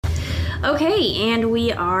Okay, and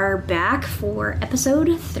we are back for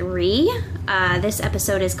episode 3. This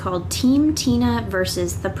episode is called Team Tina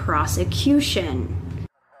versus the Prosecution.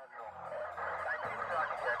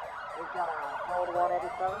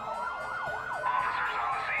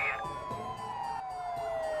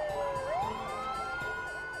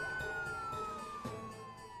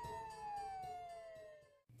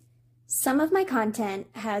 Some of my content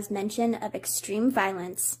has mention of extreme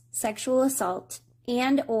violence, sexual assault,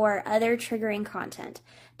 and or other triggering content.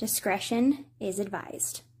 Discretion is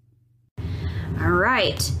advised. All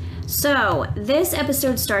right. So this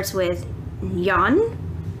episode starts with Jan,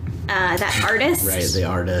 that artist. Right, the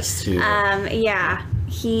artist who... Yeah.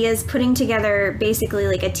 He is putting together basically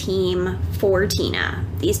like a team for Tina.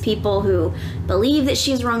 These people who believe that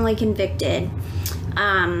she's wrongly convicted.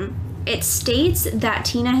 It states that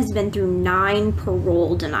Tina has been through 9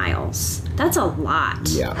 parole denials. That's a lot.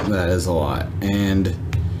 Yeah, that is a lot. And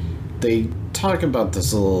they talk about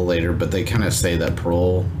this a little later, but they kind of say that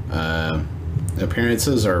parole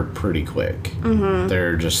appearances are pretty quick. Mm-hmm.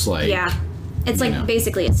 They're just like... Yeah. It's like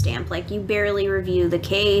basically a stamp. Like you barely review the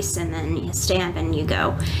case and then you stamp and you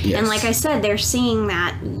go. Yes. And like I said, they're seeing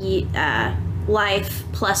that life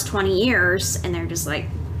plus 20 years and they're just like,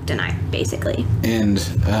 deny, basically. And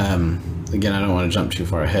again, I don't want to jump too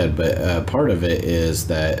far ahead, but part of it is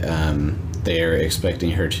that they're expecting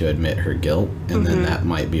her to admit her guilt, and then that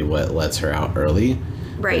might be what lets her out early.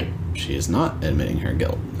 Right. But she is not admitting her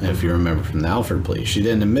guilt. If you remember from the Alford plea, she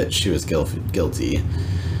didn't admit she was guilty.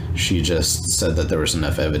 She just said that there was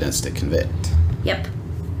enough evidence to convict. Yep.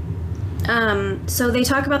 So they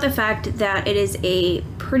talk about the fact that it is a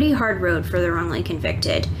pretty hard road for the wrongly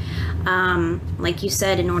convicted. Like you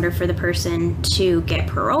said, in order for the person to get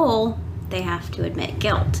parole, they have to admit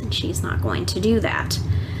guilt, and she's not going to do that.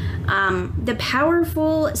 The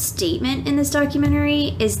powerful statement in this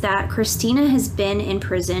documentary is that Christina has been in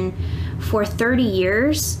prison for 30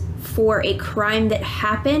 years for a crime that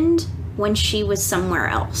happened when she was somewhere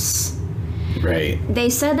else. Right. They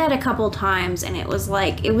said that a couple times, and it was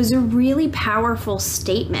like, it was a really powerful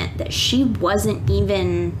statement that she wasn't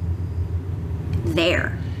even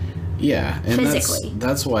there. Yeah, and physically.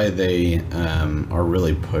 That's why they are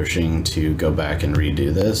really pushing to go back and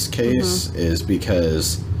redo this case, is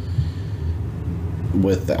because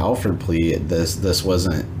with the Alford plea, this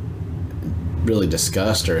wasn't really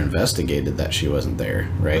discussed or investigated that she wasn't there,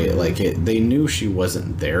 right? Like they knew she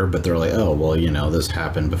wasn't there, but they're like, oh, well, this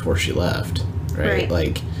happened before she left, right?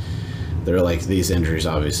 Like they're like, these injuries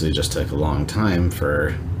obviously just took a long time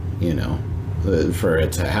for for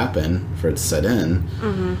it to happen, for it to set in.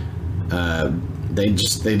 They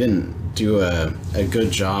didn't do a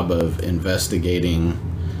good job of investigating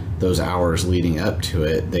those hours leading up to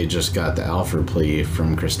it. They just got the Alford plea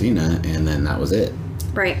from Christina, and then that was it.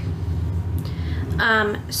 Right.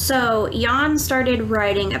 So Jan started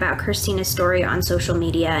writing about Christina's story on social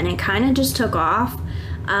media, and it kind of just took off.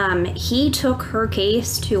 He took her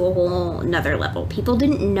case to a whole nother level. People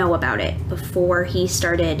didn't know about it before he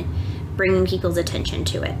started bringing people's attention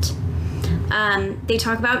to it. They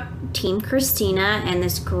talk about Team Christina and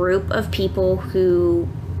this group of people who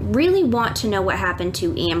really want to know what happened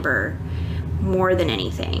to Amber more than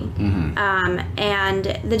anything.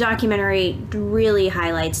 And the documentary really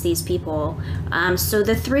highlights these people. So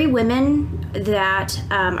the 3 women that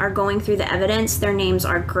are going through the evidence, their names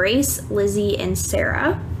are Grace, Lizzie, and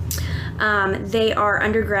Sarah. They are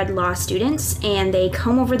undergrad law students, and they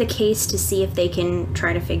comb over the case to see if they can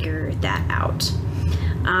try to figure that out.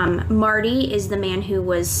 Marty is the man who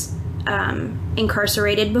was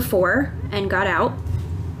incarcerated before and got out.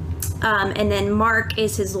 And then Mark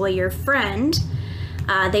is his lawyer friend.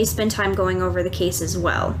 They spend time going over the case as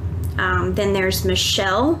well. Then there's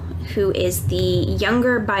Michelle, who is the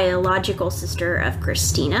younger biological sister of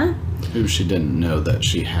Christina. Who she didn't know that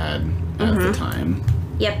she had at the time.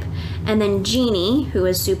 Yep. And then Jeannie, who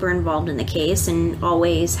is super involved in the case and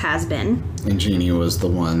always has been. And Jeannie was the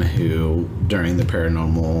one who, during the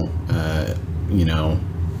paranormal,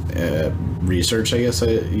 research, I guess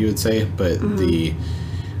you would say, but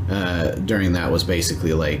during that was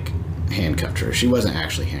basically like handcuffed her. She wasn't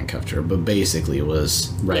actually handcuffed her, but basically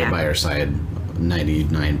was right by her side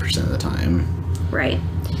 99% of the time. Right.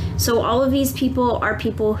 So all of these people are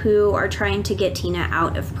people who are trying to get Tina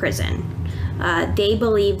out of prison. They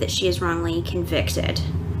believe that she is wrongly convicted.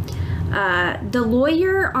 The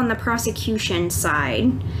lawyer on the prosecution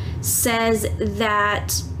side says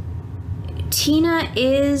that Tina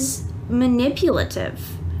is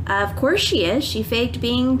manipulative. Of course she is. She faked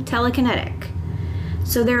being telekinetic.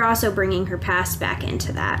 So they're also bringing her past back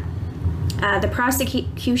into that. The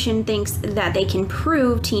prosecution thinks that they can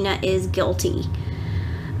prove Tina is guilty.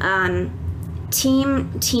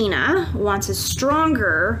 Team Tina wants a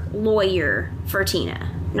stronger lawyer for Tina,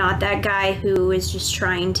 not that guy who is just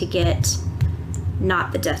trying to get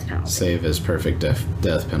not the death penalty. Save his perfect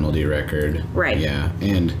death penalty record. Right. Yeah.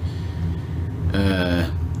 And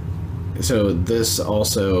so this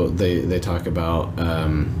also, they talk about,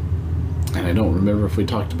 and I don't remember if we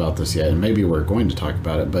talked about this yet, and maybe we're going to talk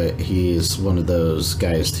about it, but he's one of those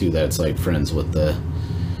guys too that's like friends with the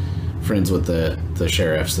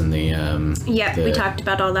sheriffs and the we talked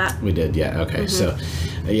about all that. We did, yeah. Okay. So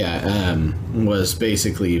was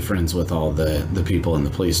basically friends with all the people in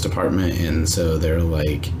the police department, and so they're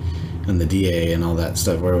like, and the DA and all that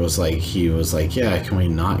stuff, where it was like, he was like, yeah, can we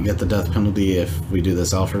not get the death penalty if we do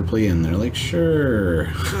this Alford plea? And they're like, sure.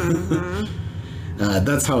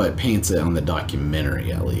 That's how it paints it on the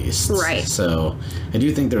documentary, at least. Right. So I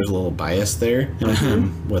do think there's a little bias there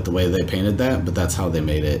with the way they painted that, but that's how they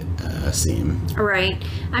made it seem. Right.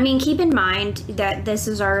 I mean, keep in mind that this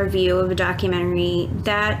is our review of a documentary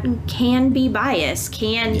that can be biased,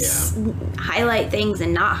 highlight things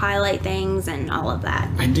and not highlight things and all of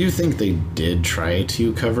that. I do think they did try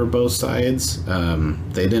to cover both sides.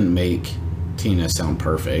 They didn't make Tina sound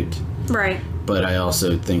perfect. Right. But I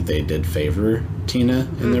also think they did favor Tina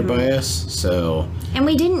in their bias, so... And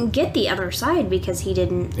we didn't get the other side because he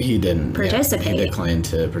didn't participate. Yeah, he declined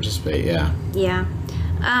to participate, yeah. Yeah.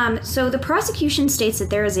 So the prosecution states that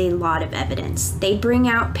there is a lot of evidence. They bring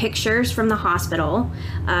out pictures from the hospital.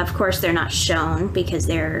 Of course, they're not shown because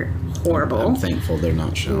they're horrible. I'm thankful they're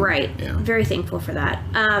not shown. Right. Yeah. Very thankful for that.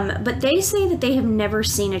 But they say that they have never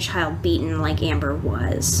seen a child beaten like Amber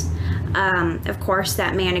was. Of course,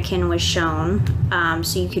 that mannequin was shown,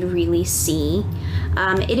 so you could really see.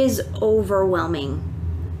 It is overwhelming,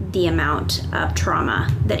 the amount of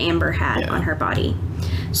trauma that Amber had on her body.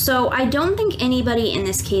 So I don't think anybody in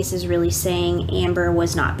this case is really saying Amber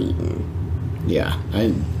was not beaten. Yeah,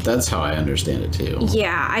 that's how I understand it too.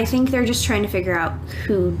 Yeah, I think they're just trying to figure out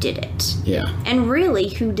who did it. Yeah. And really,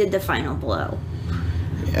 who did the final blow.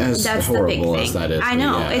 That's horrible the big thing. As that is. I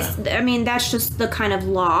know. Yeah. That's just the kind of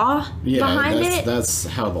law behind it. That's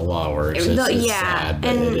how the law works. It's sad,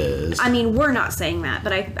 but it is. I mean, we're not saying that,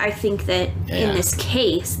 but I think that in this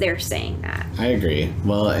case, they're saying that. I agree.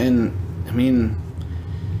 Well, and I mean,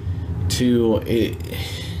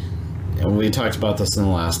 we talked about this in the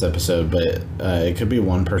last episode, but it could be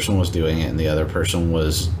one person was doing it and the other person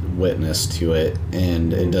was witness to it,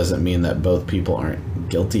 and it doesn't mean that both people aren't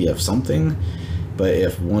guilty of something. But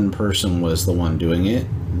if one person was the one doing it,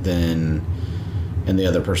 then, and the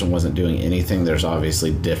other person wasn't doing anything, there's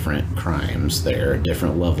obviously different crimes there,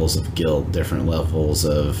 different levels of guilt, different levels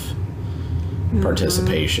of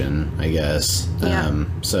participation, I guess. Yeah.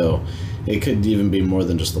 So it could even be more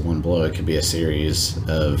than just the one blow. It could be a series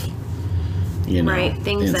of, things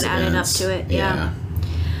incidents. that added up to it. Yeah.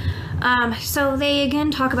 So they again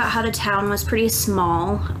talk about how the town was pretty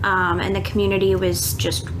small, and the community was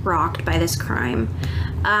just rocked by this crime.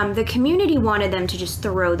 The community wanted them to just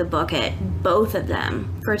throw the book at both of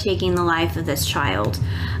them for taking the life of this child.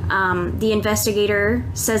 The investigator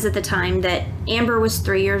says at the time that Amber was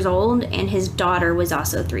 3 years old and his daughter was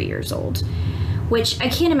also 3 years old, which I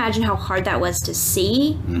can't imagine how hard that was to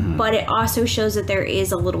see, but it also shows that there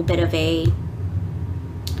is a little bit of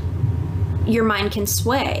your mind can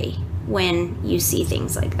sway when you see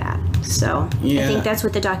things like that. So I think that's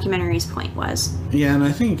what the documentary's point was. Yeah, and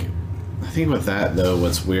I think with that though,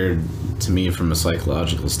 what's weird to me from a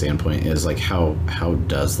psychological standpoint is like how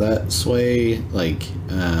does that sway? Like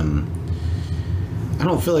I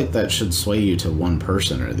don't feel like that should sway you to one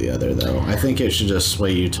person or the other though. I think it should just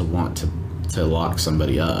sway you to want to lock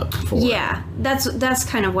somebody up for it. Yeah, that's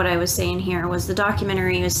kind of what I was saying here. Was the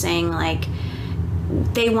documentary was saying like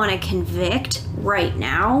they want to convict right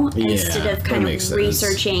now instead of kind of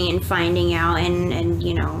researching and finding out and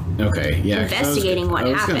investigating what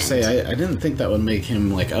happened. I was going to say, I didn't think that would make him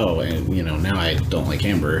like, now I don't like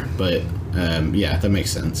Amber, but that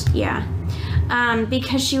makes sense. Yeah.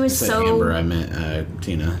 Because she was Amber, I meant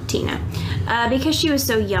Tina. Because she was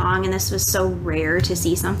so young and this was so rare to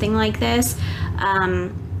see something like this,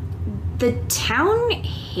 the town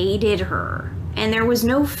hated her. And there was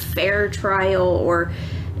no fair trial or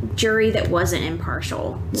jury that wasn't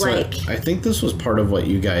impartial. So I think this was part of what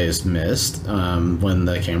you guys missed when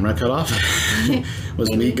the camera cut off. Was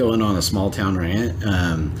me going on a small town rant.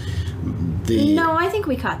 No, I think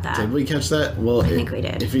we caught that. Did we catch that? Well, I think we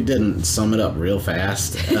did. If you didn't sum it up real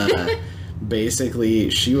fast, basically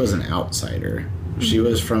she was an outsider. She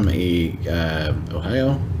was from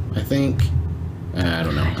Ohio, I think. I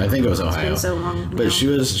don't know. I think it was Ohio. It's been so long. But now. she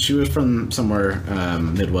was from somewhere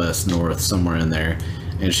Midwest, North, somewhere in there,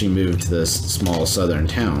 and she moved to this small southern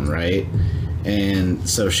town, right? And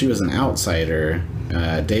so she was an outsider.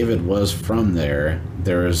 David was from there.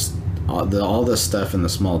 There was all this stuff in the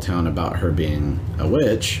small town about her being a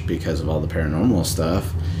witch because of all the paranormal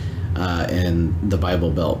stuff in the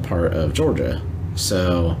Bible Belt part of Georgia.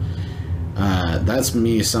 So that's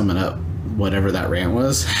me summing up whatever that rant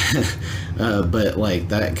was. But like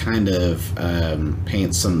that kind of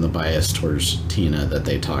paints some of the bias towards Tina that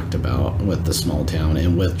they talked about with the small town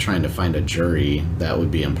and with trying to find a jury that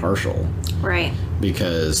would be impartial. Right.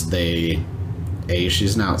 Because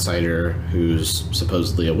she's an outsider who's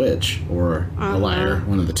supposedly a witch or a liar,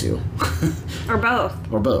 one of the two. Or both.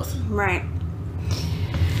 Or both. Right.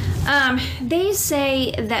 They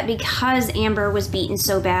say that because Amber was beaten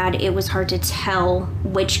so bad, it was hard to tell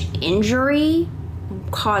which injury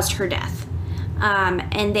caused her death.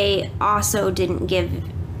 And they also didn't give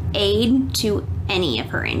aid to any of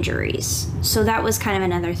her injuries. So that was kind of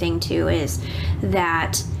another thing, too, is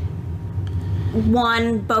that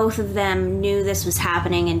both of them knew this was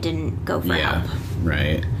happening and didn't go for help.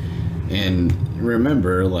 Right. And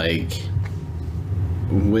remember, like,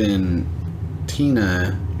 when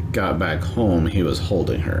Tina got back home, he was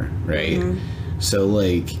holding her, right? Mm-hmm. So,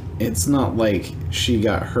 like, it's not like she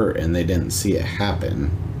got hurt and they didn't see it happen.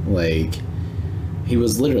 Like, he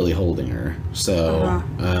was literally holding her. So,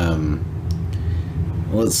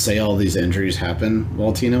 let's say all these injuries happened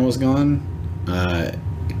while Tina was gone.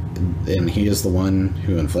 And he is the one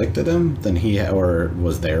who inflicted them, then or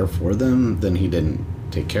was there for them, then he didn't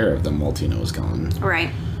take care of them while Tina was gone.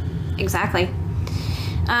 Right. Exactly.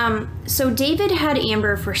 So David had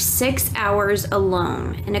Amber for 6 hours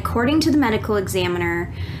alone, and according to the medical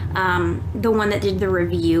examiner, the one that did the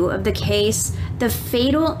review of the case, the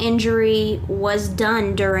fatal injury was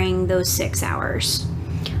done during those 6 hours.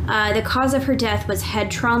 The cause of her death was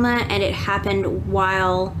head trauma, and it happened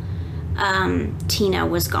while Tina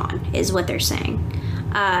was gone, is what they're saying.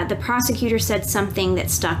 The prosecutor said something that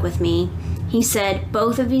stuck with me. He said,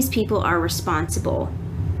 both of these people are responsible.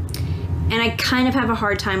 And I kind of have a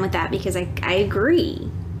hard time with that because I agree.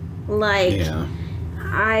 Like, yeah.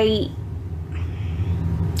 I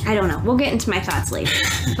don't know. We'll get into my thoughts later.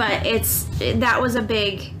 But that was a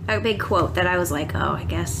big quote that I was like, oh, I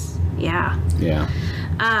guess, yeah. Yeah.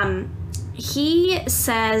 He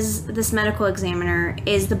says, this medical examiner,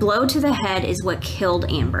 is the blow to the head is what killed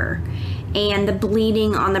Amber, and the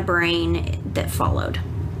bleeding on the brain that followed.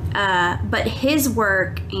 But his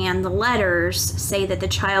work and the letters say that the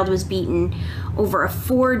child was beaten over a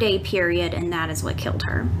 4-day period, and that is what killed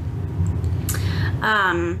her.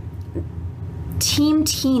 Team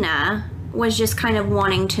Tina was just kind of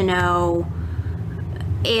wanting to know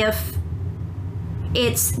if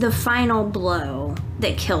it's the final blow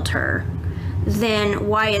that killed her, then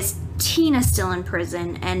why is Tina still in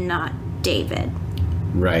prison and not David?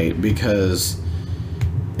 Right, because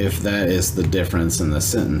if that is the difference in the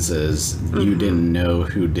sentences, you didn't know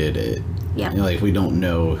who did it. Yeah. Like, we don't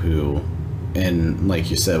know who. And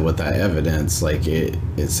like you said, with that evidence, like, it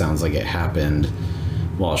sounds like it happened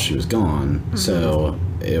while she was gone. Mm-hmm. So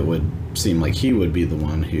it would seem like he would be the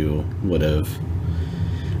one who would have.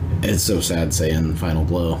 It's so sad saying final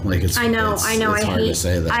blow. Like, it's. I know. It's hard to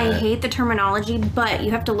say that. I hate the terminology, but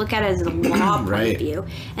you have to look at it as a law point right. of view,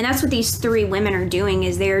 and that's what these 3 women are doing.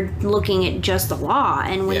 Is they're looking at just the law,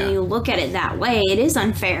 and when you look at it that way, it is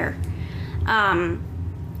unfair. And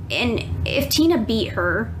if Tina beat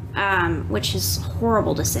her, which is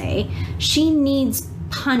horrible to say, she needs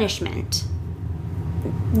punishment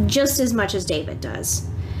just as much as David does.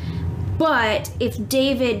 But if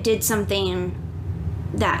David did something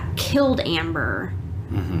that killed Amber,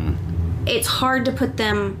 it's hard to put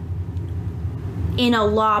them in a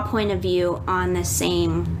law point of view on the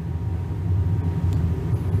same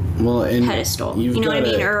pedestal. You know what I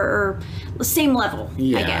mean? Or same level,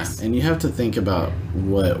 I guess. And you have to think about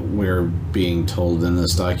what we're being told in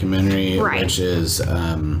this documentary, right. which is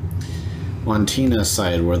on Tina's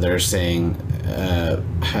side, where they're saying,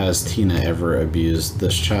 has Tina ever abused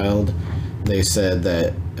this child? They said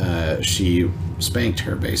that she spanked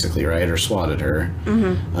her, basically, right? Or swatted her.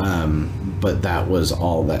 But that was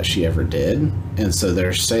all that she ever did. And so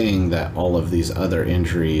they're saying that all of these other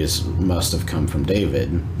injuries must have come from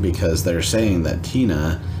David, because they're saying that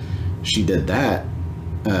Tina, she did that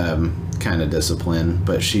kind of discipline,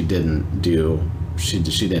 but she didn't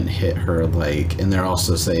hit her, like, and they're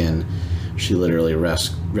also saying she literally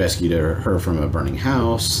rescued her from a burning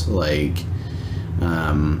house, like,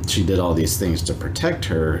 She did all these things to protect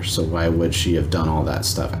her, so why would she have done all that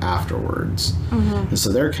stuff afterwards? And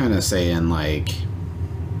so they're kind of saying, like,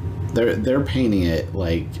 they're painting it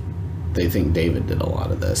like they think David did a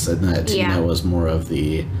lot of this, and that Tina was more of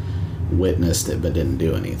the witnessed it but didn't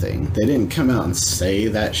do anything. They didn't come out and say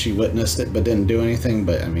that she witnessed it but didn't do anything,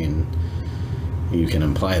 but I mean, you can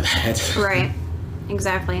imply that. Right.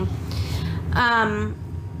 Exactly.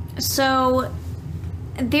 So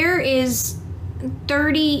there is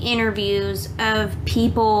 30 interviews of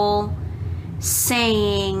people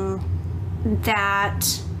saying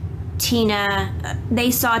that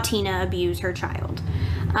they saw Tina abuse her child.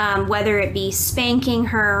 Whether it be spanking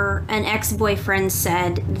her, an ex-boyfriend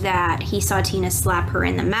said that he saw Tina slap her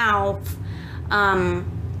in the mouth.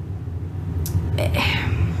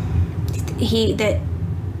 That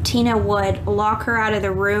Tina would lock her out of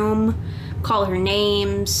the room, call her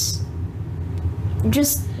names,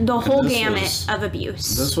 just the whole gamut of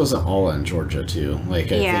abuse. This wasn't all in Georgia too.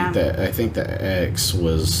 Like I think the ex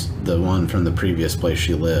was the one from the previous place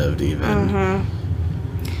she lived even.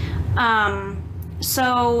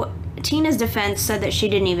 So Tina's defense said that she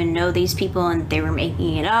didn't even know these people and they were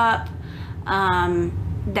making it up.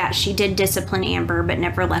 That she did discipline Amber but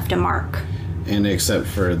never left a mark. And except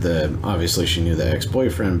for obviously she knew the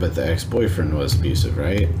ex-boyfriend, but the ex-boyfriend was abusive,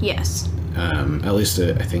 right? Yes. At least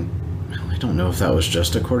I think, I don't know if that was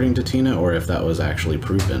just according to Tina or if that was actually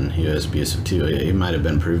proven he was abusive too. It might have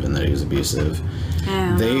been proven that he was abusive.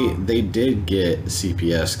 They did get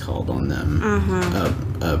CPS called on them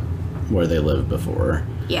up where they lived before.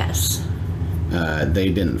 Yes.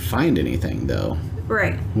 They didn't find anything though.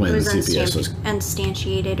 Right. When it was CPS was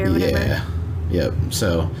instantiated or whatever. Yeah. Yep.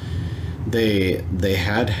 So they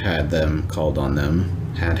had them called on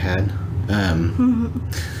them.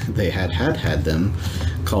 They had them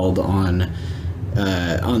called on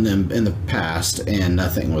them in the past, and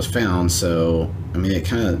nothing was found. So I mean, it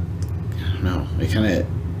kind of, I don't know. It kind of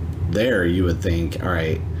there you would think, all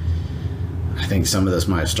right, I think some of this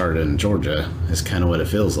might have started in Georgia. Is kind of what it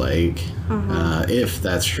feels like, if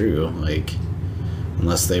that's true. Like,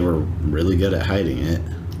 unless they were really good at hiding it.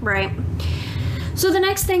 Right. So the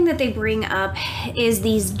next thing that they bring up is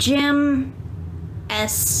these Jim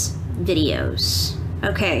S videos.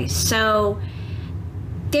 Okay, so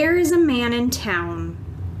there is a man in town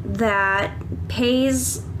that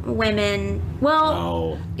pays women,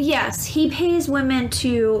 yes, he pays women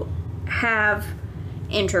to have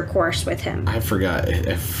intercourse with him. I forgot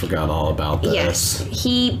all about this. Yes,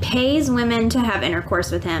 he pays women to have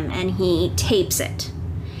intercourse with him, and he tapes it.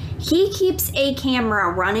 He keeps a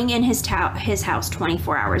camera running in his house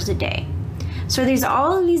 24 hours a day. So there's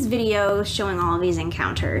all of these videos showing all of these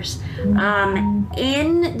encounters.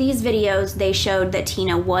 In these videos, they showed that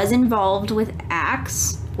Tina was involved with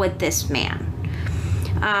acts with this man.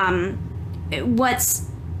 What's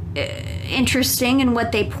interesting and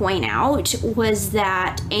what they point out was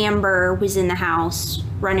that Amber was in the house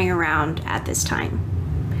running around at this time.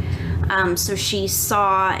 So she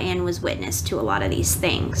saw and was witness to a lot of these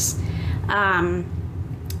things.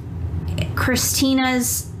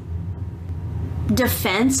 Christina's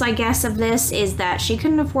defense, I guess, of this is that she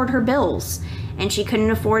couldn't afford her bills and she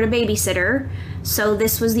couldn't afford a babysitter, so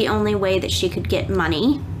this was the only way that she could get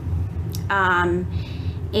money.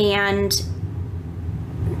 And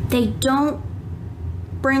they don't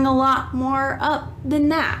bring a lot more up than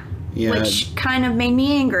that. Yeah, which kind of made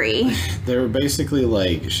me angry. They were basically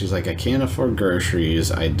like, she's like, I can't afford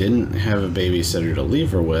groceries. I didn't have a babysitter to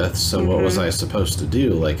leave her with, so what was I supposed to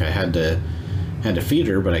do? Like, I had to feed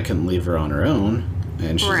her, but I couldn't leave her on her own.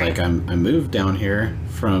 And she's like, I moved down here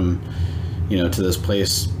from, to this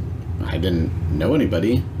place. I didn't know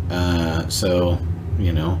anybody. So,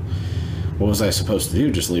 what was I supposed to do?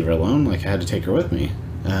 Just leave her alone? Like, I had to take her with me.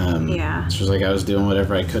 Yeah. She was like, I was doing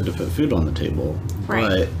whatever I could to put food on the table. Right.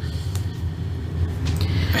 But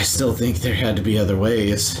I still think there had to be other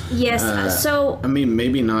ways. Yes, so... I mean,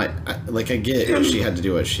 maybe not... Like, I get she had to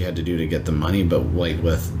do what she had to do to get the money, but, like,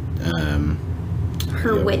 with...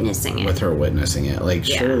 her witnessing it. With her witnessing it. Like,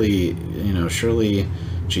 surely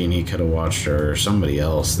Jeannie could have watched her, or somebody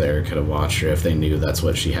else there could have watched her if they knew that's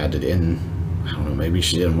what she had to do. And, I don't know, maybe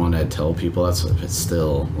she didn't want to tell people that's what... But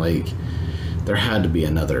still, like, there had to be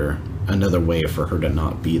another way for her to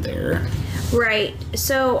not be there. Right.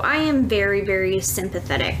 So I am very, very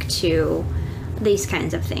sympathetic to these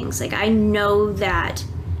kinds of things. Like, I know that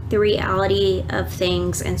the reality of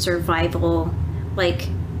things and survival, like,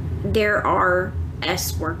 there are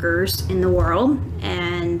S workers in the world,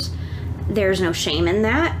 and there's no shame in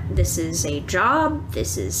that. This is a job.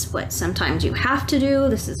 This is what sometimes you have to do.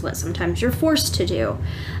 This is what sometimes you're forced to do.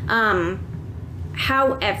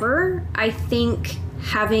 However, I think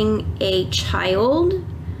having a child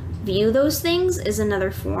view those things is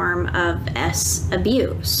another form of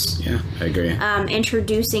abuse. Yeah, I agree.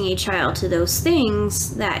 Introducing a child to those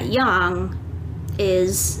things that young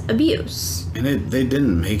is abuse. And they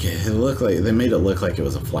didn't make it look like, they made it look like it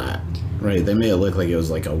was a flat, right? They made it look like it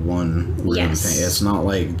was like a one room thing. It's not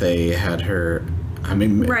like they had her, I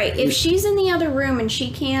mean... Right, if she's in the other room and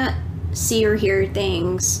she can't see or hear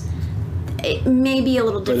things, it may be a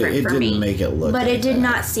little different for me. But it didn't make it look But like it did that.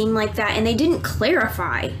 not seem like that, and they didn't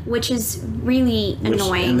clarify, which is really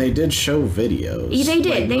annoying. And they did show videos. They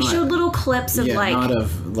did. Like, they not, showed little clips of like... not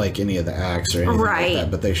of like any of the acts or anything Right. like that,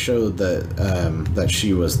 but they showed that that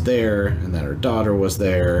she was there and that her daughter was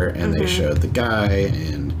there, and they showed the guy,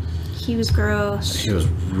 and he was gross. he was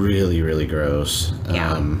really, really gross.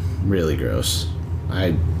 Yeah. Really gross.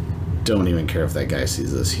 I don't even care if that guy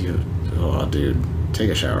sees this. Oh, dude, take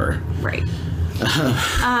a shower. Right.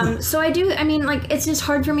 So I mean, like, it's just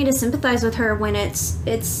hard for me to sympathize with her when it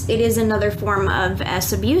is another form of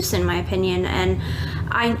abuse, in my opinion, and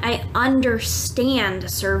I understand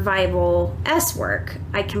survival work.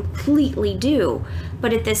 I completely do,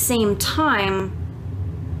 but at the same time,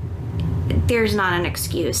 there's not an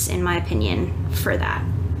excuse, in my opinion, for that.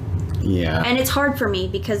 Yeah. And it's hard for me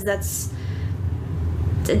because it's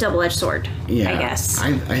a double-edged sword, Yeah, I guess.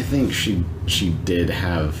 I think she did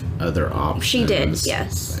have other options. She did,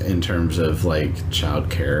 yes. In terms of like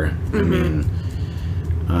childcare. I mean,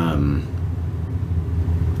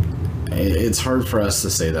 it's hard for us to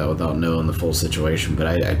say that without knowing the full situation.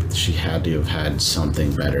 But she had to have had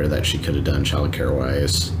something better that she could have done childcare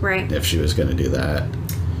wise, Right. if she was going to do that.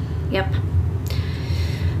 Yep.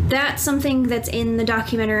 That's something that's in the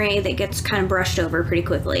documentary that gets kind of brushed over pretty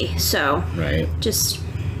quickly. So, Right. just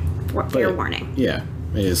fair warning. Yeah,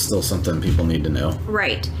 it is still something people need to know.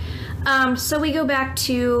 Right. So we go back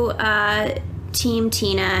to Team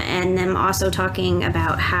Tina and them also talking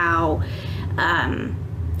about how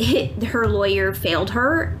her lawyer failed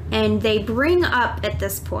her. And they bring up at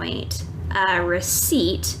this point a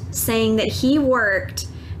receipt saying that he worked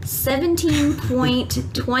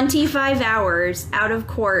 17.25 hours out of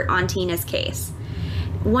court on Tina's case.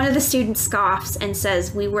 One of the students scoffs and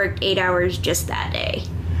says, "We worked 8 hours just that day."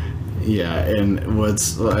 Yeah, and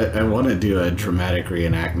I want to do a dramatic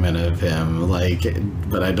reenactment of him, like,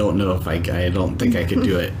 but I don't know if I don't think I could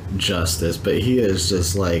do it justice. But he is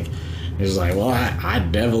just like, he's like, well, I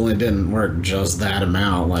definitely didn't work just that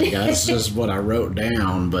amount. Like, that's just what I wrote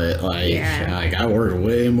down. But like I worked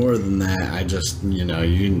way more than that. I just, you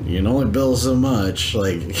can only bill so much.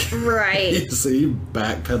 Like, Right. So he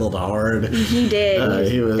backpedaled hard. He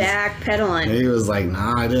did. He was backpedaling. He was like,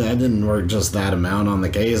 nah, I didn't work just that amount on the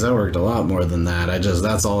case. I worked a lot more than that.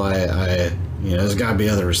 That's all I there's got to be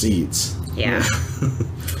other receipts. Yeah.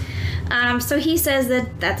 So he says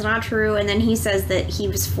that that's not true, and then he says that he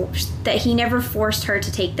never forced her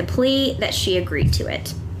to take the plea, that she agreed to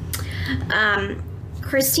it.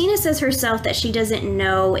 Christina says herself that she doesn't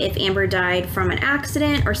know if Amber died from an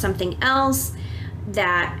accident or something else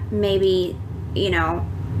that maybe,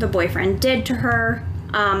 the boyfriend did to her.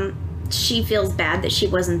 She feels bad that she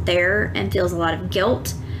wasn't there and feels a lot of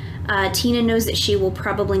guilt. Tina knows that she will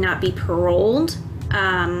probably not be paroled.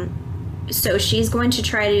 So she's going to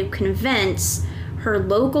try to convince her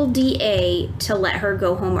local DA to let her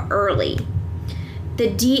go home early. The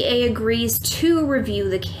DA agrees to review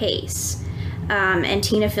the case. And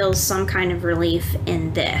Tina feels some kind of relief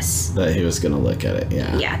in this. That he was going to look at it,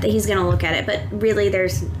 yeah. Yeah, that he's going to look at it. But really,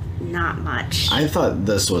 there's not much. I thought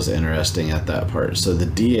this was interesting at that part. So the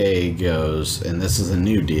DA goes, and this is a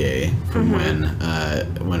new DA from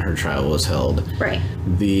when her trial was held. Right.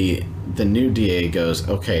 The new DA goes,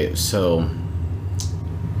 okay, so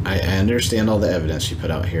I understand all the evidence you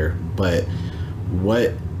put out here, but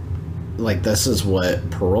this is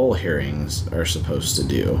what parole hearings are supposed to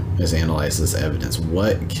do, is analyze this evidence.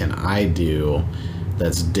 What can I do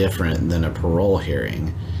that's different than a parole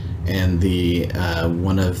hearing? And the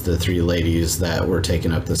one of the three ladies that were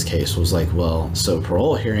taking up this case was like, well, so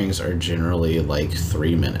parole hearings are generally like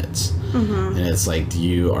 3 minutes. And it's like,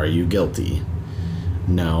 are you guilty?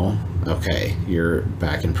 No. Okay, you're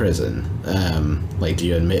back in prison. Do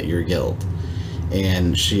you admit your guilt?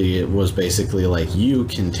 And she was basically like, you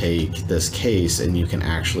can take this case and you can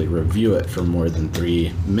actually review it for more than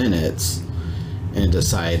 3 minutes and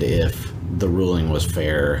decide if the ruling was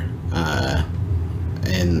fair.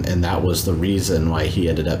 And that was the reason why he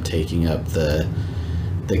ended up taking up the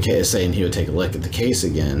case, saying he would take a look at the case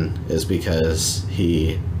again, is because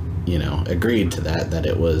he, agreed to that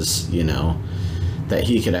it was, that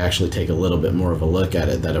he could actually take a little bit more of a look at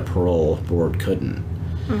it that a parole board couldn't.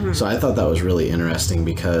 So I thought that was really interesting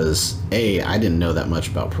because I didn't know that much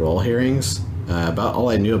about parole hearings. About all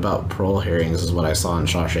I knew about parole hearings is what I saw in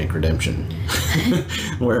Shawshank Redemption,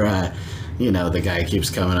 where the guy keeps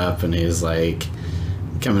coming up and he's like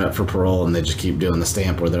coming up for parole, and they just keep doing the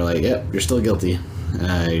stamp where they're like, "Yep, you're still guilty.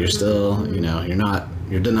 You're still,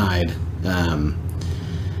 you're denied."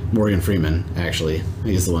 Morgan Freeman, actually,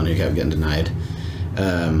 he's the one who kept getting denied.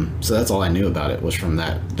 So that's all I knew about it was from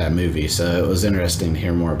that movie. So it was interesting to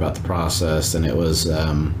hear more about the process, and it was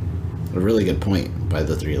a really good point by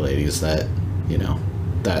the three ladies that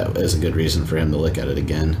that is a good reason for him to look at it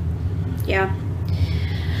again. Yeah.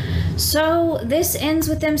 So this ends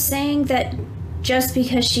with them saying that just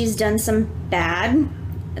because she's done some bad,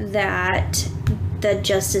 that the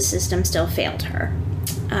justice system still failed her.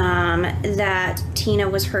 That Tina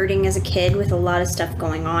was hurting as a kid with a lot of stuff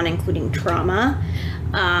going on, including trauma.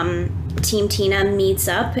 Team Tina meets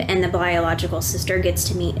up, and the biological sister gets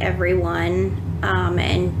to meet everyone,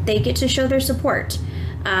 and they get to show their support.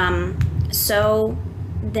 So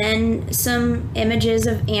then some images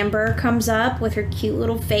of Amber comes up with her cute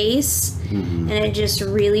little face, and it just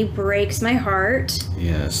really breaks my heart.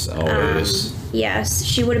 Yes, always. Yes,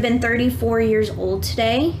 she would have been 34 years old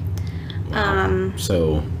today.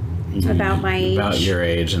 So about my age. About your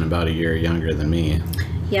age and about a year younger than me.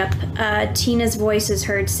 Yep. Tina's voice is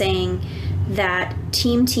heard saying that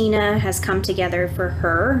Team Tina has come together for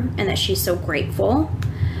her and that she's so grateful.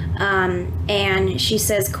 And she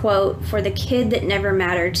says, quote, "For the kid that never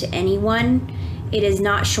mattered to anyone, it is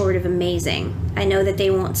not short of amazing. I know that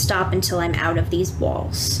they won't stop until I'm out of these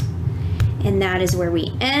walls." And that is where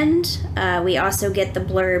we end. We also get the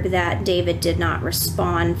blurb that David did not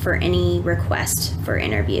respond for any request for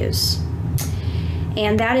interviews.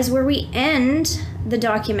 And that is where we end the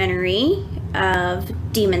documentary of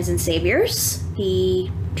Demons and Saviors,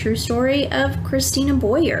 the true story of Christina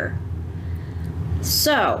Boyer.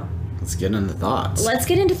 So, let's get into thoughts. Do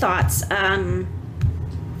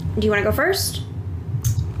you want to go first?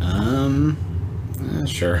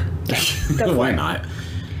 Sure. Go for Why it. not?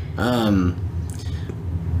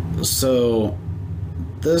 So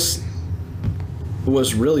this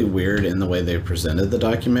was really weird in the way they presented the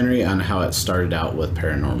documentary on how it started out with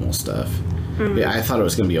paranormal stuff. Yeah, I thought it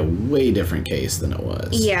was going to be a way different case than it was.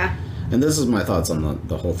 Yeah. And this is my thoughts on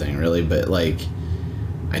the whole thing, really. But I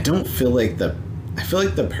feel like the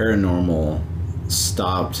paranormal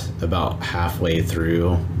stopped about halfway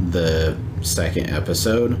through the second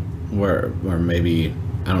episode, where maybe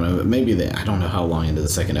I don't know, I don't know how long into the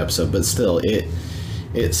second episode, but still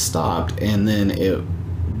it stopped, and then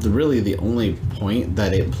the only point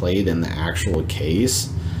that it played in the actual case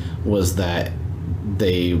was that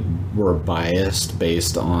they were biased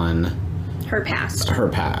based on Her past.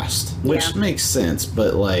 which makes sense,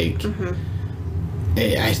 but the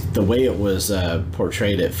way it was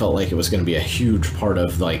portrayed, it felt like it was going to be a huge part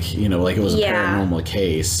of it was a paranormal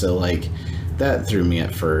case. So that threw me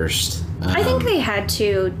at first. I think they had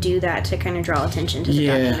to do that to kind of draw attention to the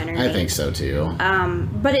documentary. I think so too.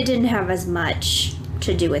 But it didn't have as much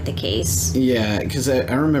to do with the case. Yeah, because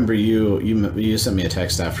I remember you sent me a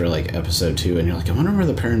text after episode 2, and you're like, I wonder where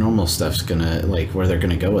the paranormal stuff's gonna where they're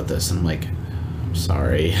gonna go with this. And I'm like, I'm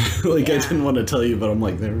sorry, I didn't want to tell you, but I'm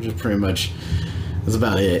like, they were just pretty much. That's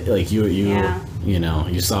about it.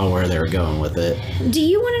 You saw where they were going with it. Do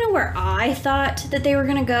you want to know where I thought that they were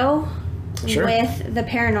going to go with the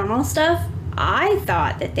paranormal stuff? I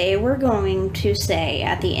thought that they were going to say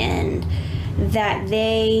at the end that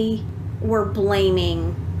they were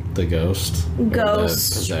blaming the ghost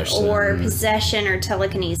or possession or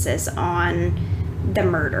telekinesis on the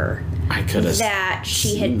murder. I could have that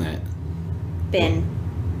she had been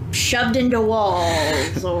shoved into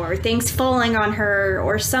walls or things falling on her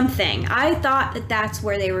or something. I thought that that's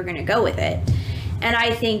where they were going to go with it, and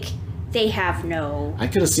I think they have no. I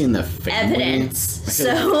could have seen the family evidence.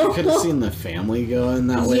 I could have seen the family going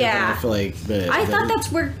that way. Yeah, but I feel like I thought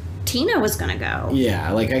that's where Tina was going to go.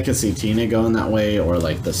 Yeah, I could see Tina going that way, or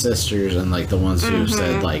the sisters and the ones who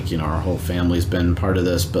said our whole family's been part of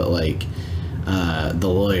this, but the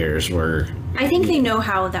lawyers were. I think they know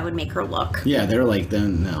how that would make her look. Yeah, they're like,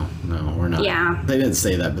 then no, we're not. Yeah, they didn't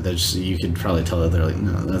say that, but you could probably tell that they're like,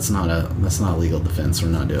 no, that's not a legal defense. We're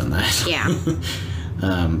not doing that. Yeah.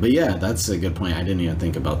 But yeah, that's a good point. I didn't even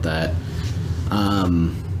think about that.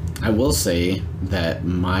 I will say that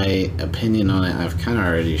my opinion on it, I've kind of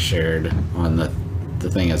already shared on the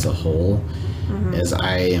thing as a whole. Is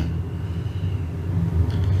I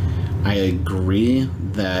agree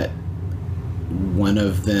that one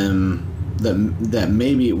of them that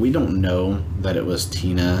maybe we don't know that it was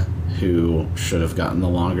Tina who should have gotten the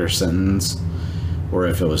longer sentence, or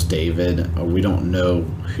if it was David. Or we don't know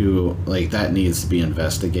who. Like, that needs to be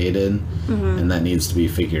investigated, and that needs to be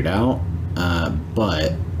figured out.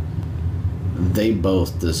 But they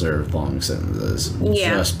both deserve long sentences,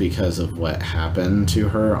 just because of what happened to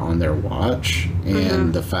her on their watch,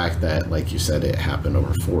 and the fact that, like you said, it happened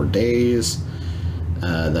over 4 days.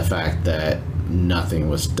 The fact that nothing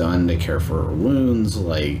was done to care for her wounds.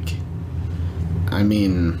 Like, I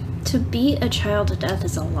mean, to beat a child to death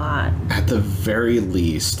is a lot. At the very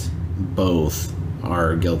least, both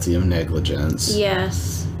are guilty of negligence.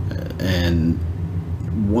 Yes. And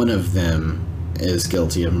one of them is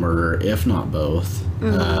guilty of murder, if not both.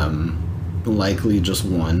 Likely just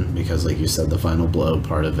one, because, like you said, the final blow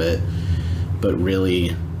part of it. But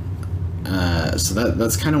really, so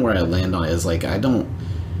that's kind of where I land on it, is like, I don't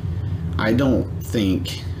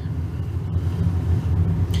think,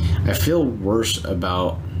 I feel worse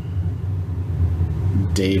about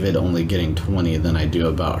David only getting 20 than I do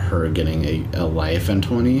about her getting a life and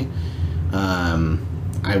 20.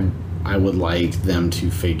 I would like them to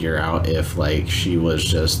figure out if, like, she was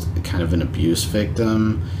just kind of an abuse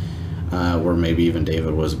victim, where maybe even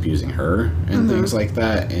David was abusing her and things like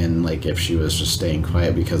that, and, like, if she was just staying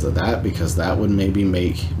quiet because of that, because that would maybe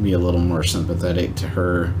make me a little more sympathetic to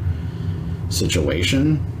her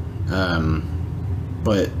situation.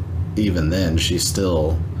 But even then, she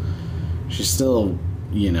still,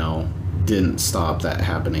 you know, didn't stop that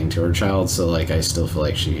happening to her child. So, like, I still feel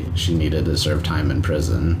like she needed to serve time in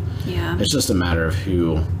prison. Yeah. It's just a matter of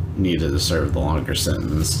who needed to serve the longer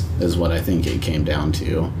sentence, is what I think it came down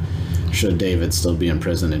to. Should David still be in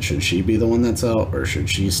prison, and should she be the one that's out, or should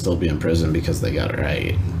she still be in prison because they got it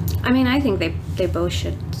right? I mean, I think they both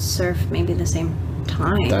should serve maybe the same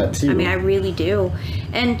time. That too. I mean, I really do.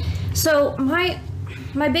 And so my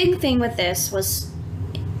big thing with this was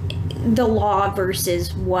the law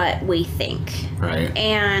versus what we think. Right.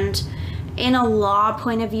 And in a law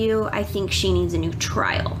point of view, I think she needs a new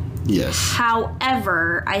trial. Yes.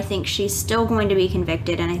 However, I think she's still going to be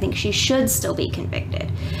convicted, and I think she should still be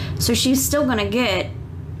convicted. So she's still going to get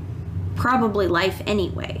probably life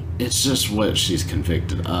anyway. It's just what she's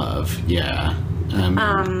convicted of. Yeah. I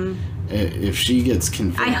mean, if she gets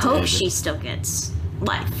convicted, I hope she still gets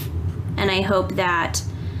life. And I hope that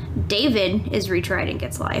David is retried and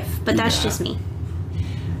gets life. But that's just me.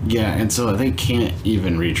 Yeah, and so they can't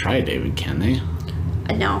even retry David, can they?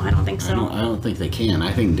 No, I don't think so. I don't think they can.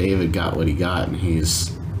 I think David got what he got, and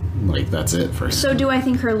he's like, that's it for him. So do I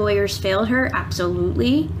think her lawyers failed her?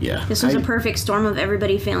 Absolutely. Yeah. This was a perfect storm of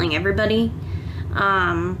everybody failing everybody.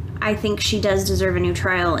 I think she does deserve a new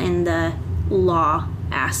trial in the law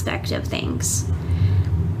aspect of things.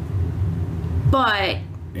 But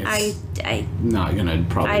I not gonna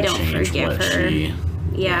probably I don't change forgive what her. she.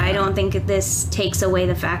 Yeah, I don't think this takes away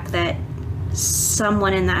the fact that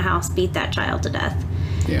someone in that house beat that child to death.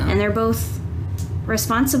 Yeah. And they're both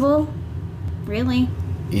responsible, really.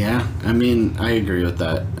 Yeah, I mean, I agree with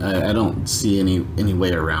that. I don't see any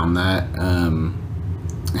way around that. And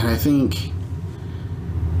I think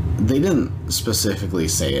they didn't specifically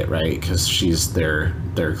say it, right? Because she's their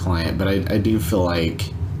client. But I do feel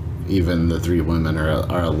like even the three women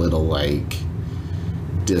are a little, like,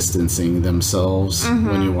 distancing themselves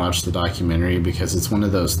when you watch the documentary, because it's one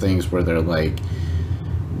of those things where they're like,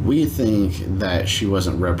 we think that she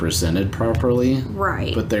wasn't represented properly,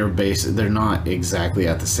 right? But they're not exactly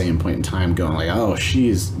at the same point in time going like, oh,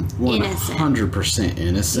 she's 100%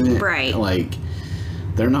 innocent, right? Like,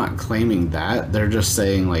 they're not claiming that. They're just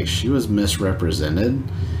saying, like, she was misrepresented,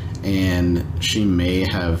 and she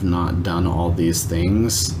may have not done all these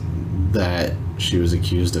things that she was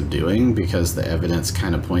accused of doing, because the evidence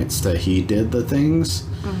kind of points to he did the things.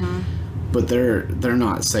 But they're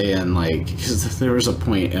not saying, like, because there was a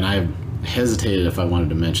point, and I hesitated if I wanted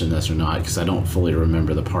to mention this or not, because I don't fully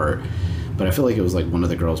remember the part, but I feel like it was like one of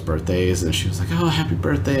the girls' birthdays, and she was like, oh, happy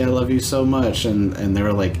birthday, I love you so much, and they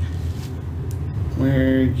were like,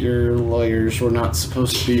 we're your lawyers, we're not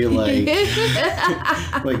supposed to be like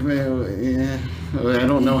like, man, yeah, I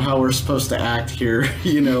don't know how we're supposed to act here,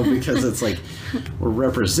 you know, because it's like, we're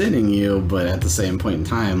representing you, but at the same point in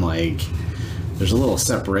time, like, there's a little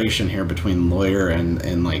separation here between lawyer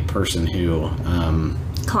and like person who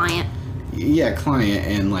client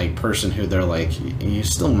and like person who they're like, you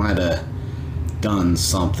still might have done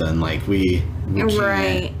something, like we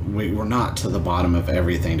right. we're not to the bottom of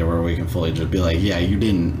everything to where we can fully just be like, yeah, you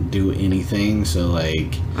didn't do anything, so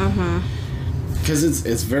like because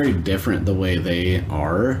it's very different the way they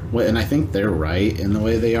are, and I think they're right in the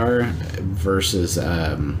way they are versus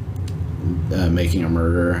Making a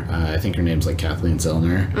Murder. I think her name's like Kathleen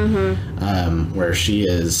Zellner. Where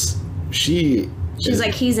she's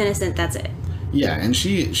like, he's innocent, that's it. Yeah, and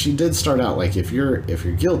she did start out like, if you're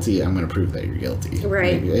guilty, I'm going to prove that you're guilty.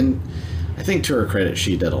 Right. And I think to her credit,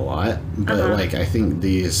 she did a lot. But like, I think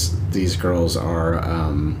these girls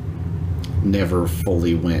are never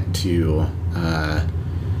fully went to.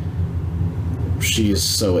 She's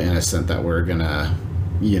so innocent that we're gonna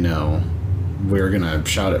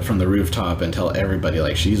shout it from the rooftop and tell everybody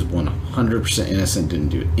like she's 100% innocent, didn't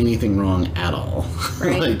do anything wrong at all.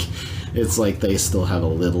 Right. Like, it's like they still have a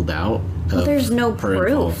little doubt. There's no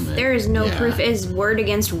proof. There is no proof. It is word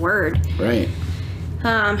against word. Right.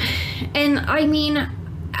 And I mean,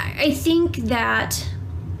 I think that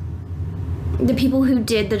the people who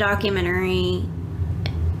did the documentary,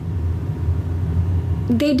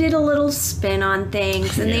 they did a little spin on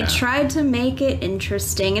things, and they tried to make it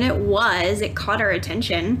interesting, and it caught our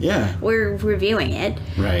attention. Yeah. We're reviewing it.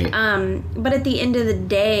 Right. But at the end of the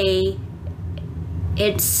day,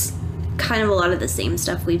 it's kind of a lot of the same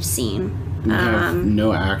stuff we've seen. We have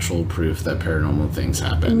no actual proof that paranormal things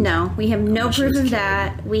happen. No, we have no proof of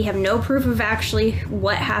that. We have no proof of actually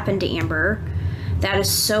what happened to Amber. That is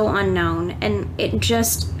so unknown, and it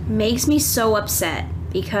just makes me so upset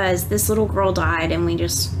because this little girl died, and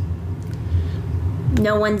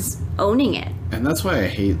no one's owning it. And that's why I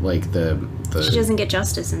hate like she doesn't get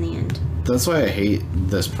justice in the end. That's why I hate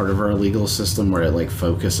this part of our legal system where it like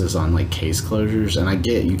focuses on like case closures. And I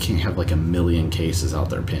get you can't have like a million cases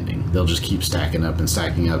out there pending. They'll just keep stacking up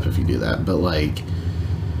if you do that. But like,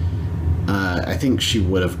 I think she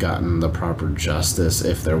would have gotten the proper justice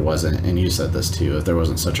if there wasn't, and you said this too, if there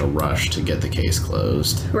wasn't such a rush to get the case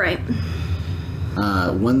closed. Right.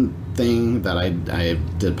 One thing that I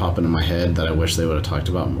did pop into my head that I wish they would have talked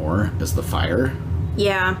about more is the fire.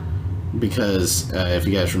 Yeah. Because if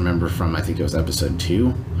you guys remember from, I think it was episode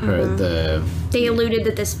 2, they alluded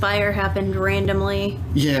that this fire happened randomly.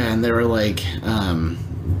 Yeah, and they were like,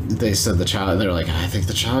 they said the child, they were like, I think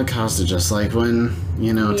the child caused it, just like when,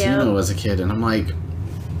 Tina was a kid. And I'm like,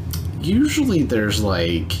 usually there's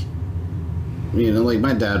like, like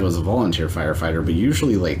my dad was a volunteer firefighter, but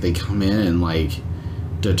usually like they come in and like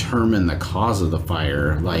determine the cause of the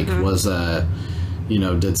fire. Like,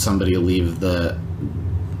 did somebody leave the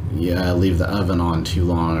oven on too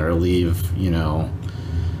long, or leave,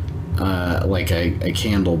 like a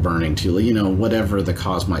candle burning too, whatever the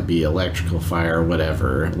cause might be, electrical fire,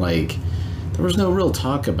 whatever. Like, there was no real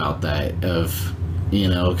talk about that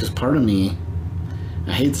because part of me,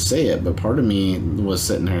 I hate to say it, but part of me was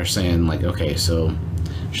sitting there saying like, okay, so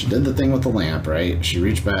she did the thing with the lamp, right? She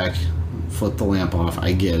reached back, flipped the lamp off.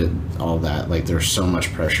 I get it, all that. Like, there's so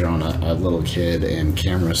much pressure on a little kid and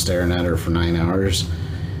cameras staring at her for 9 hours.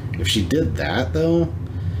 If she did that, though,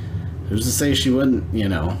 who's to say she wouldn't,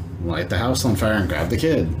 light the house on fire and grab the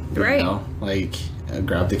kid? Right.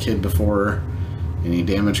 Grab the kid before any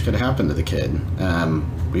damage could happen to the kid.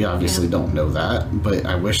 We obviously don't know that, but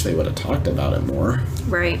I wish they would have talked about it more.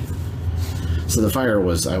 Right. So the fire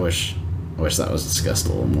was, I wish that was discussed a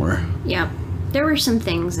little more. Yeah. There were some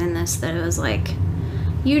things in this that it was like,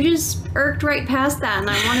 you just irked right past that, and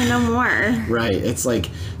I want to know more. Right. It's like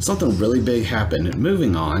something really big happened.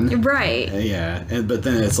 Moving on. Right. Yeah. But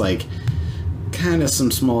then it's like kind of some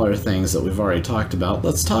smaller things that we've already talked about.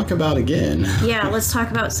 Let's talk about again. Yeah. Let's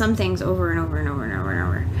talk about some things over and over and over and over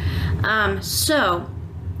and over. So,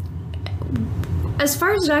 as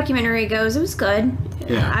far as the documentary goes, it was good.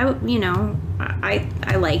 Yeah.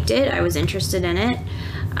 I liked it. I was interested in it.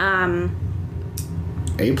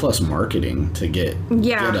 A+ marketing to get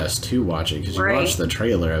us to watch it, because you watch the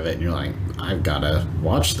trailer of it and you're like, I've got to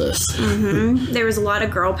watch this. There was a lot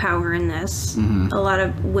of girl power in this. A lot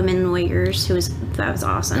of women lawyers that was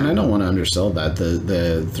awesome. And I don't want to undersell that.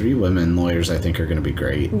 The 3 women lawyers I think are going to be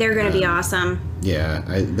great. They're going to be awesome. Yeah,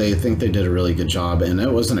 they think they did a really good job, and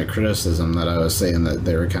it wasn't a criticism that I was saying that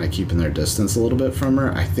they were kind of keeping their distance a little bit from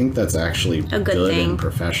her. I think that's actually a good thing. And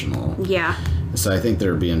professional. Yeah. So I think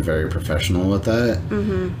they're being very professional with that.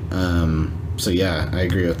 So yeah, I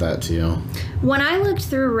agree with that too. When I looked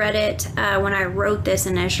through Reddit, when I wrote this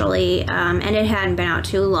initially, and it hadn't been out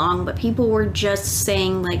too long, but people were just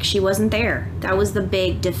saying like she wasn't there. That was the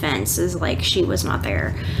big defense, is like she was not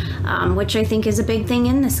there, which I think is a big thing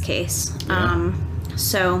in this case. Yeah.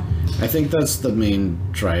 So I think that's the main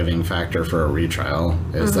driving factor for a retrial,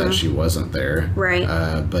 is that she wasn't there. Right.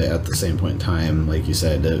 But at the same point in time, like you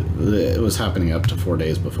said, it was happening up to 4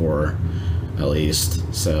 days before, at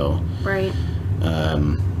least. So right.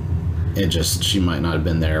 She might not have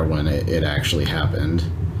been there when it actually happened.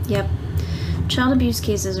 Yep. Child abuse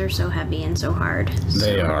cases are so heavy and so hard.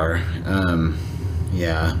 They are.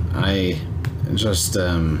 Yeah, I just,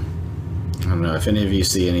 I don't know if any of you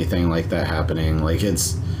see anything like that happening. Like,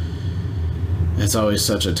 it's always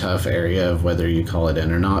such a tough area of whether you call it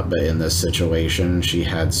in or not, but in this situation, she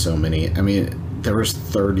had so many, I mean, there was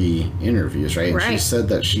 30 interviews, right? And she said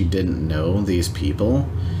that she didn't know these people,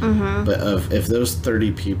 but if those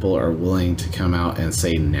 30 people are willing to come out and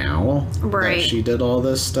say now that she did all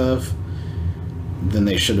this stuff, then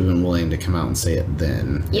they should have been willing to come out and say it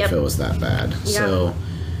then if it was that bad. So,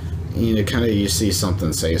 you know, kind of you see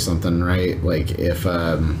something, say something, right? Like if,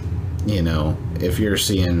 you know, if you're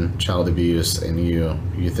seeing child abuse and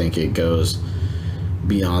you think it goes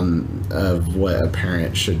beyond of what a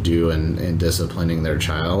parent should do in disciplining their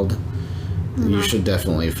child, you should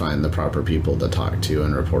definitely find the proper people to talk to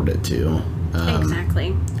and report it to.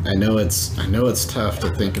 Exactly. I know it's tough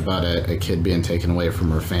to think about a kid being taken away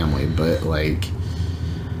from her family, but like,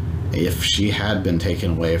 if she had been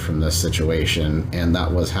taken away from this situation and that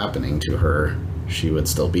was happening to her, she would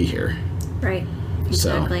still be here. Right.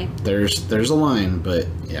 Exactly. So there's a line, but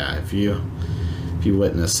yeah, if you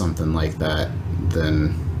witness something like that,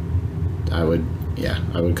 then I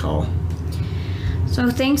would call. So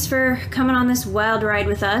thanks for coming on this wild ride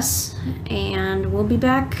with us, and we'll be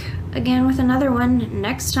back again with another one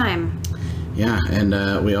next time. Yeah,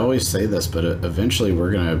 and we always say this, but eventually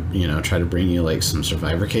we're gonna, you know, try to bring you like some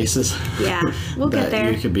survivor cases. Yeah, we'll get there.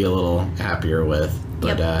 That you could be a little happier with.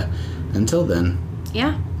 But until then.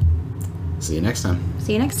 Yeah. See you next time.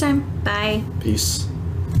 See you next time. Bye. Peace.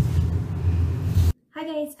 Hi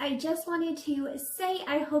guys, I just wanted to say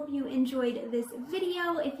I hope you enjoyed this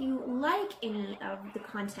video. If you like any of the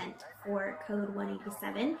content for Code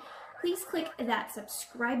 187, please click that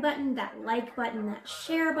subscribe button, that like button, that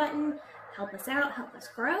share button. Help us out, help us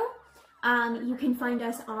grow. You can find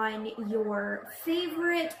us on your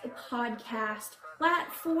favorite podcast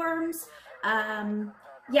platforms.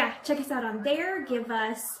 Yeah, check us out on there. Give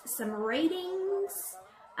us some ratings.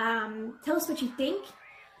 Tell us what you think.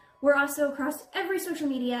 We're also across every social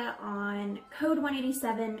media on Code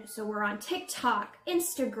 187. So we're on TikTok,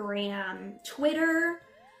 Instagram, Twitter,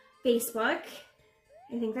 Facebook.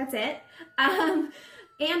 I think that's it.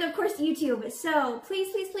 And of course YouTube. So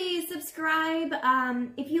please, please, please subscribe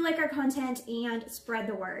if you like our content and spread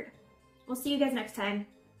the word. We'll see you guys next time.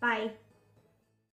 Bye.